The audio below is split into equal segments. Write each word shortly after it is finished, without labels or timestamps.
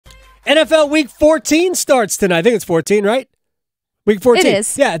NFL Week 14 starts tonight. I think it's 14, right? Week 14. It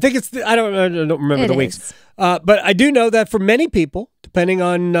is. Yeah, I think it's. I don't remember the weeks. But I do know that for many people, depending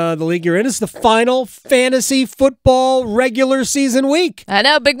on the league you're in, it's the final fantasy football regular season week. I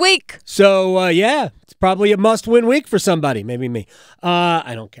know, big week. So, yeah, it's probably a must-win week for somebody. Maybe me.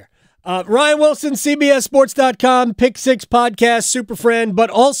 I don't care. Ryan Wilson, CBSSports.com, Pick Six Podcast, super friend,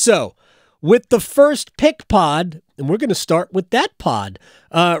 but also with the first pick pod, and we're going to start with that pod.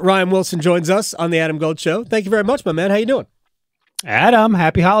 Ryan Wilson joins us on the Adam Gold Show. Thank you very much, my man. How you doing? Adam,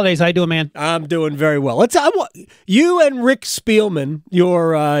 happy holidays. How you doing, man? I'm doing very well. You and Rick Spielman,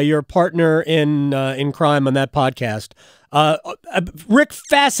 your partner in crime on that podcast. Rick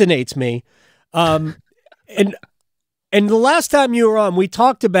fascinates me, and the last time you were on, we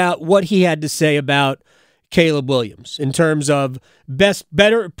talked about what he had to say about Caleb Williams in terms of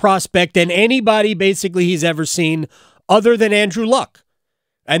better prospect than anybody basically he's ever seen, other than Andrew Luck.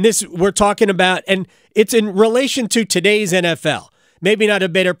 And this we're talking about, and it's in relation to today's NFL. Maybe not a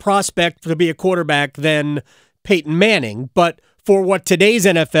better prospect to be a quarterback than Peyton Manning, but for what today's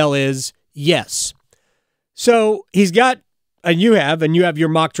NFL is, yes. So he's got, and you have your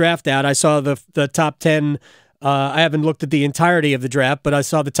mock draft out. I saw the top 10. I haven't looked at the entirety of the draft, but I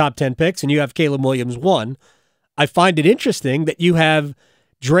saw the top 10 picks, and you have Caleb Williams 1. I find it interesting that you have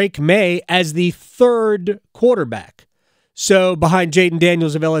Drake May as the third quarterback. So behind Jaden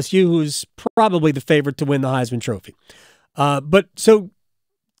Daniels of LSU, who's probably the favorite to win the Heisman Trophy. But so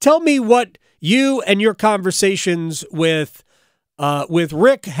tell me what you and your conversations with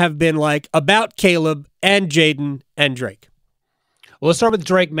Rick have been like about Caleb and Jaden and Drake. Well, let's start with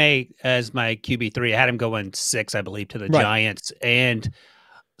Drake May as my QB3. I had him going 6, I believe, to the Giants. And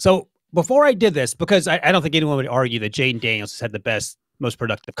so before I did this, because I don't think anyone would argue that Jaden Daniels has had the best, most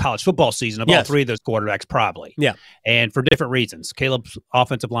productive college football season of all three of those quarterbacks, probably. Yeah. And for different reasons. Caleb's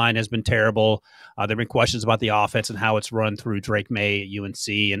offensive line has been terrible. There have been questions about the offense and how it's run through Drake May at UNC.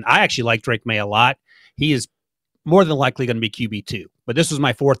 And I actually like Drake May a lot. He is more than likely going to be QB2. But this was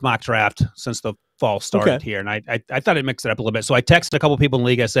my 4th mock draft since the fall started here. And I thought I'd mix it up a little bit. So I texted a couple people in the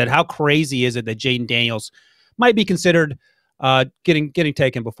league. I said, how crazy is it that Jaden Daniels might be considered getting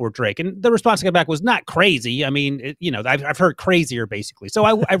taken before Drake? And the response I got back was not crazy. I mean, I've heard crazier basically. So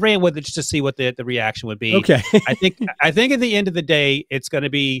I ran with it just to see what the reaction would be. Okay. I think at the end of the day, it's going to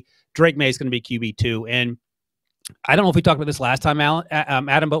be Drake May is going to be QB2. And I don't know if we talked about this last time,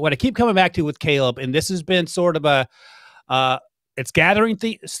 Adam, but what I keep coming back to with Caleb, and this has been sort of it's gathering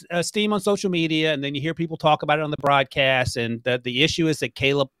steam on social media, and then you hear people talk about it on the broadcast, and the issue is that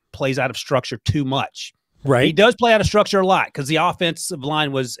Caleb plays out of structure too much. Right. He does play out of structure a lot because the offensive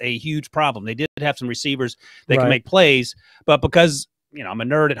line was a huge problem. They did have some receivers that can make plays, but because, I'm a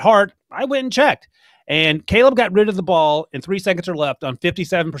nerd at heart, I went and checked. And Caleb got rid of the ball in 3 seconds or left on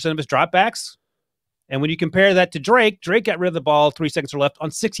 57% of his dropbacks. And when you compare that to Drake got rid of the ball 3 seconds or left on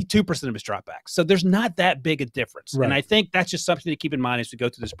 62% of his dropbacks. So there's not that big a difference. Right. And I think that's just something to keep in mind as we go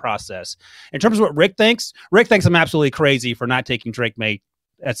through this process. In terms of what Rick thinks I'm absolutely crazy for not taking Drake May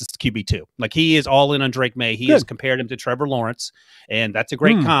as his QB2. Like, he is all in on Drake May. He has compared him to Trevor Lawrence, and that's a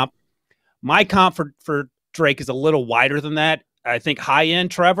great comp. My comp for Drake is a little wider than that. I think high-end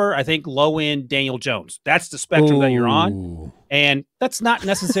Trevor, I think low-end Daniel Jones. That's the spectrum that you're on. And that's not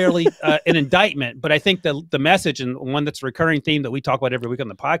necessarily an indictment, but I think the message, and one that's a recurring theme that we talk about every week on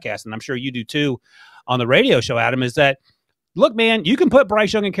the podcast, and I'm sure you do too on the radio show, Adam, is that, look, man, you can put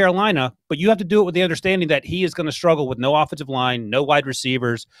Bryce Young in Carolina, but you have to do it with the understanding that he is going to struggle with no offensive line, no wide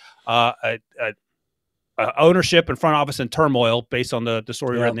receivers, ownership and front office in turmoil based on the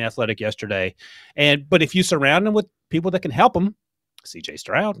story we read in The Athletic yesterday. But if you surround him with people that can help him, C.J.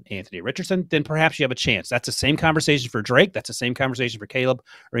 Stroud, Anthony Richardson, then perhaps you have a chance. That's the same conversation for Drake. That's the same conversation for Caleb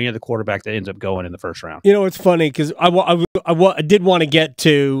or any other quarterback that ends up going in the first round. It's funny because I did want to get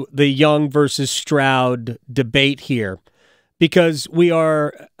to the Young versus Stroud debate here, because we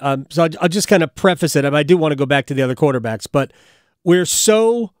are so I'll just kind of preface it. I do want to go back to the other quarterbacks, but we're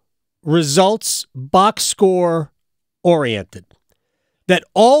so results box score oriented that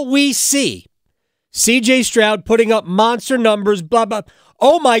all we see, C.J. Stroud putting up monster numbers, blah, blah.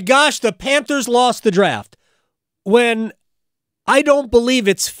 Oh, my gosh, the Panthers lost the draft. When I don't believe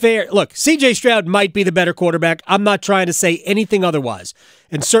it's fair. Look, C.J. Stroud might be the better quarterback. I'm not trying to say anything otherwise.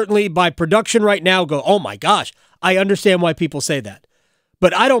 And certainly by production right now, go, oh, my gosh, I understand why people say that.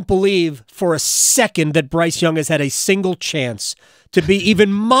 But I don't believe for a second that Bryce Young has had a single chance to be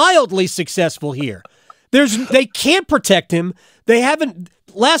even mildly successful here. They can't protect him. They haven't.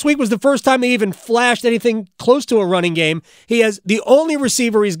 last week was the first time he even flashed anything close to a running game. He has the only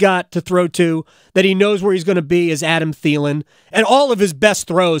receiver he's got to throw to that he knows where he's going to be is Adam Thielen, and all of his best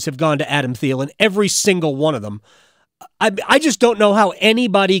throws have gone to Adam Thielen, every single one of them. I just don't know how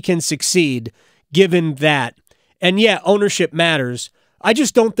anybody can succeed given that. And yeah, ownership matters. I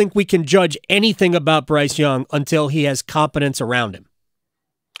just don't think we can judge anything about Bryce Young until he has competence around him.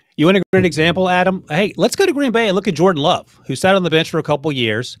 You want a great example, Adam? Hey, let's go to Green Bay and look at Jordan Love, who sat on the bench for a couple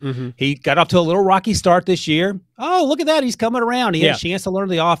years. He got off to a little rocky start this year. Oh, look at that. He's coming around. He had a chance to learn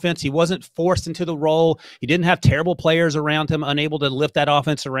the offense. He wasn't forced into the role. He didn't have terrible players around him, unable to lift that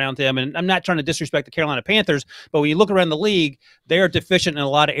offense around him. And I'm not trying to disrespect the Carolina Panthers, but when you look around the league, they are deficient in a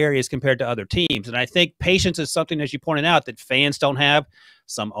lot of areas compared to other teams. And I think patience is something, as you pointed out, that fans don't have.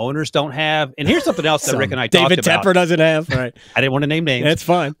 Some owners don't have. And here's something else that Rick and I talked about. David Tepper doesn't have. Right. I didn't want to name names. That's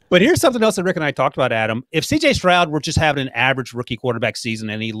fine. But here's something else that Rick and I talked about, Adam. If C.J. Stroud were just having an average rookie quarterback season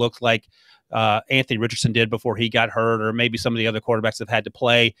and he looked like Anthony Richardson did before he got hurt, or maybe some of the other quarterbacks have had to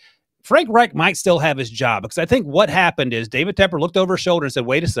play, Frank Reich might still have his job. Because I think what happened is David Tepper looked over his shoulder and said,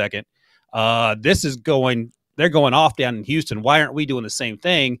 wait a second, they're going off down in Houston. Why aren't we doing the same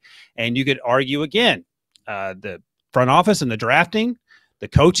thing? And you could argue again, the front office and the drafting, the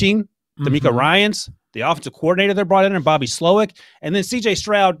coaching, D'Amico Ryans, the offensive coordinator they brought in, and Bobby Slowick, and then C.J.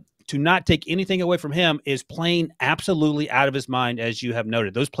 Stroud, to not take anything away from him, is playing absolutely out of his mind, as you have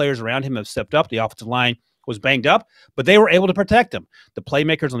noted. Those players around him have stepped up. The offensive line was banged up, but they were able to protect him. The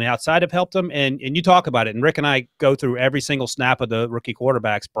playmakers on the outside have helped him, and you talk about it, and Rick and I go through every single snap of the rookie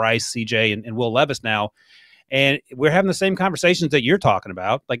quarterbacks, Bryce, C.J., and Will Levis now, and we're having the same conversations that you're talking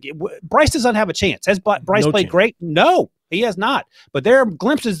about. Like, Bryce doesn't have a chance. Has Bryce played great? No, he has not. But there are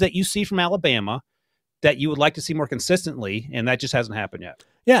glimpses that you see from Alabama that you would like to see more consistently, and that just hasn't happened yet.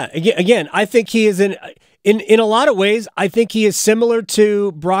 Yeah, again, I think he is in a lot of ways. I think he is similar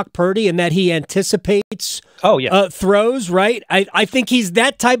to Brock Purdy in that he anticipates throws. Right, I think he's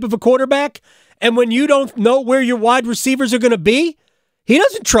that type of a quarterback. And when you don't know where your wide receivers are going to be, he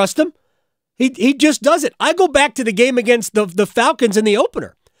doesn't trust them. He just does it. I go back to the game against the Falcons in the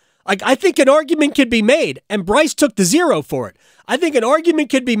opener. Like, I think an argument could be made, and Bryce took the 0 for it. I think an argument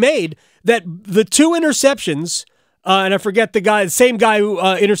could be made that the 2 interceptions, and I forget the same guy who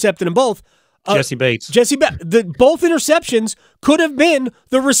intercepted them both. Jesse Bates. Both interceptions could have been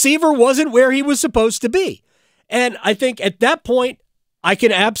the receiver wasn't where he was supposed to be. And I think at that point, I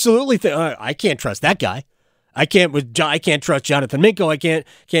can absolutely think, I can't trust that guy. I can't trust Jonathan Minko. I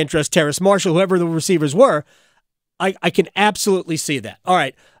can't trust Terrace Marshall, whoever the receivers were. I can absolutely see that. All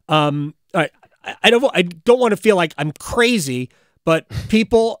right. All right. I don't want to feel like I'm crazy, but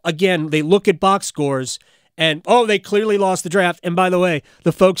people, again, they look at box scores and, they clearly lost the draft. And by the way,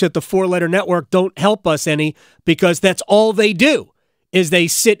 the folks at the 4-Letter Network don't help us any, because that's all they do is they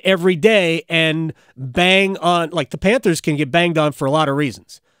sit every day and bang on, like the Panthers can get banged on for a lot of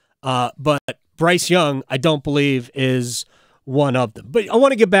reasons. But Bryce Young, I don't believe, is one of them. But I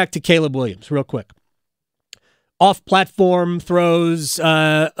want to get back to Caleb Williams real quick. Off-platform throws,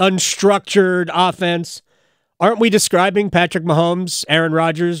 unstructured offense. Aren't we describing Patrick Mahomes, Aaron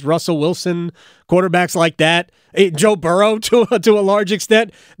Rodgers, Russell Wilson, quarterbacks like that, Joe Burrow to a large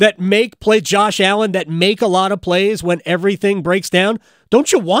extent, that make plays, Josh Allen, that make a lot of plays when everything breaks down?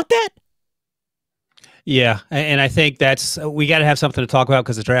 Don't you want that? Yeah, and I think we got to have something to talk about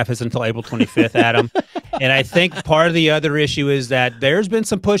because the draft isn't until April 25th, Adam. And I think part of the other issue is that there's been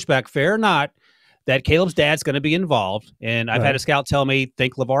some pushback, fair or not, that Caleb's dad's going to be involved. And I've had a scout tell me,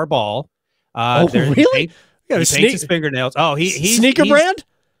 think LeVar Ball. Really? He paints his fingernails. He's sneaker brand?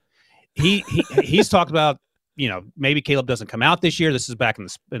 He's talked about, maybe Caleb doesn't come out this year. This is back in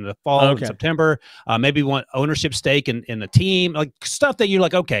the fall, in September. Maybe want ownership stake in the team, like stuff that you're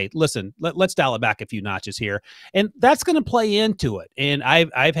like, okay, listen, let's dial it back a few notches here. And that's going to play into it. And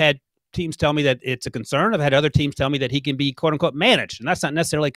I've had teams tell me that it's a concern. I've had other teams tell me that he can be quote unquote managed. And that's not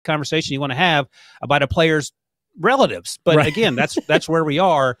necessarily a conversation you want to have about a player's relatives. But again, that's where we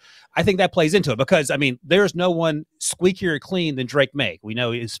are. I think that plays into it because, there's no one squeakier clean than Drake May. We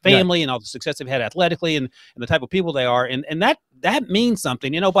know his family and all the success they've had athletically and the type of people they are. And that means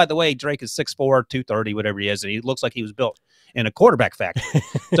something. By the way, Drake is 6'4", 230, whatever he is, and he looks like he was built in a quarterback factory.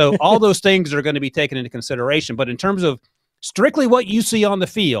 So all those things are going to be taken into consideration. But in terms of strictly what you see on the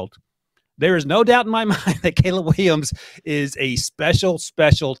field, there is no doubt in my mind that Caleb Williams is a special,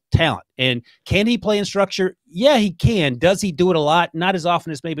 special talent. And can he play in structure? Yeah, he can. Does he do it a lot? Not as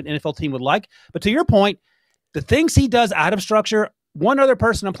often as maybe an NFL team would like. But to your point, the things he does out of structure, one other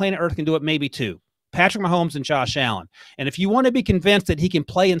person on planet Earth can do it, maybe two. Patrick Mahomes and Josh Allen. And if you want to be convinced that he can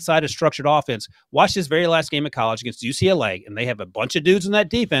play inside a structured offense, watch this very last game of college against UCLA, and they have a bunch of dudes in that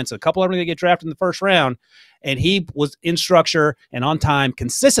defense. A couple of them are going to get drafted in the first round, and he was in structure and on time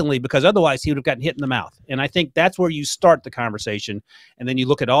consistently, because otherwise he would have gotten hit in the mouth. And I think that's where you start the conversation, and then you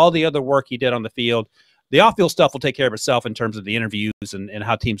look at all the other work he did on the field. The off-field stuff will take care of itself in terms of the interviews and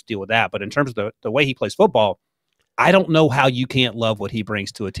how teams deal with that. But in terms of the way he plays football, I don't know how you can't love what he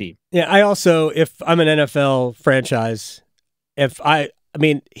brings to a team. Yeah, I also, if I'm an NFL franchise,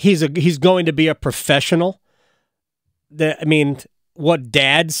 he's going to be a professional. What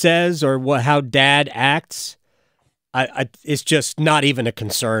dad says or how dad acts, it's just not even a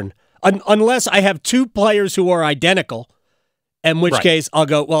concern. Unless I have two players who are identical, in which case I'll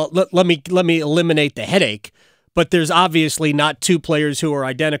go, well, let me eliminate the headache. But there's obviously not two players who are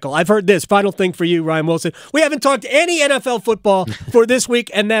identical. I've heard this. Final thing for you, Ryan Wilson. We haven't talked any NFL football for this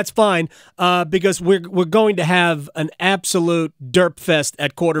week, and that's fine because we're going to have an absolute derp fest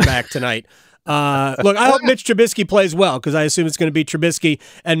at quarterback tonight. Look, I hope Mitch Trubisky plays well, because I assume it's going to be Trubisky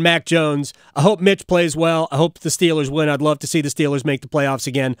and Mac Jones. I hope Mitch plays well. I hope the Steelers win. I'd love to see the Steelers make the playoffs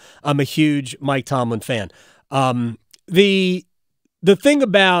again. I'm a huge Mike Tomlin fan. The thing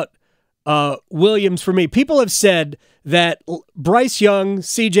about Williams, for me, people have said that Bryce Young,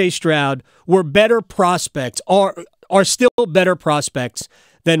 C.J. Stroud were better prospects, are still better prospects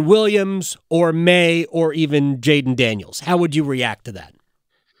than Williams or May or even Jaden Daniels. How would you react to that?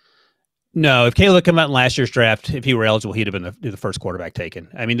 No, if Caleb had come out in last year's draft, if he were eligible, he'd have been the first quarterback taken.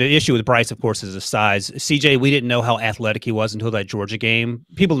 I mean, the issue with Bryce, of course, is his size. CJ, we didn't know how athletic he was until that Georgia game.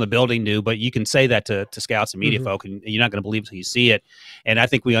 People in the building knew, but you can say that to scouts and media folk, and you're not going to believe until you see it. And I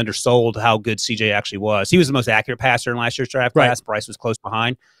think we undersold how good CJ actually was. He was the most accurate passer in last year's draft class. Bryce was close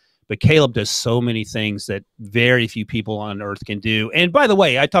behind. But Caleb does so many things that very few people on earth can do. And by the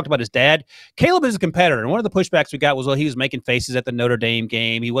way, I talked about his dad. Caleb is a competitor. And one of the pushbacks we got was, well, he was making faces at the Notre Dame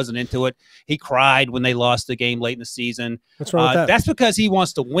game. He wasn't into it. He cried when they lost the game late in the season. What's wrong with that? That's because he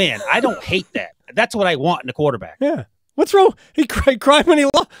wants to win. I don't hate that. That's what I want in a quarterback. Yeah. What's wrong? He cried when he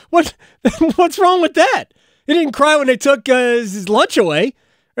lost. What's wrong with that? He didn't cry when they took his lunch away.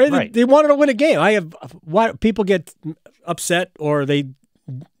 Right? They wanted to win a game. Why people get upset or they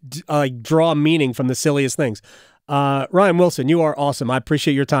draw meaning from the silliest things. Ryan Wilson, you are awesome. I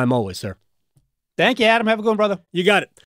appreciate your time always, sir. Thank you, Adam. Have a good one, brother. You got it.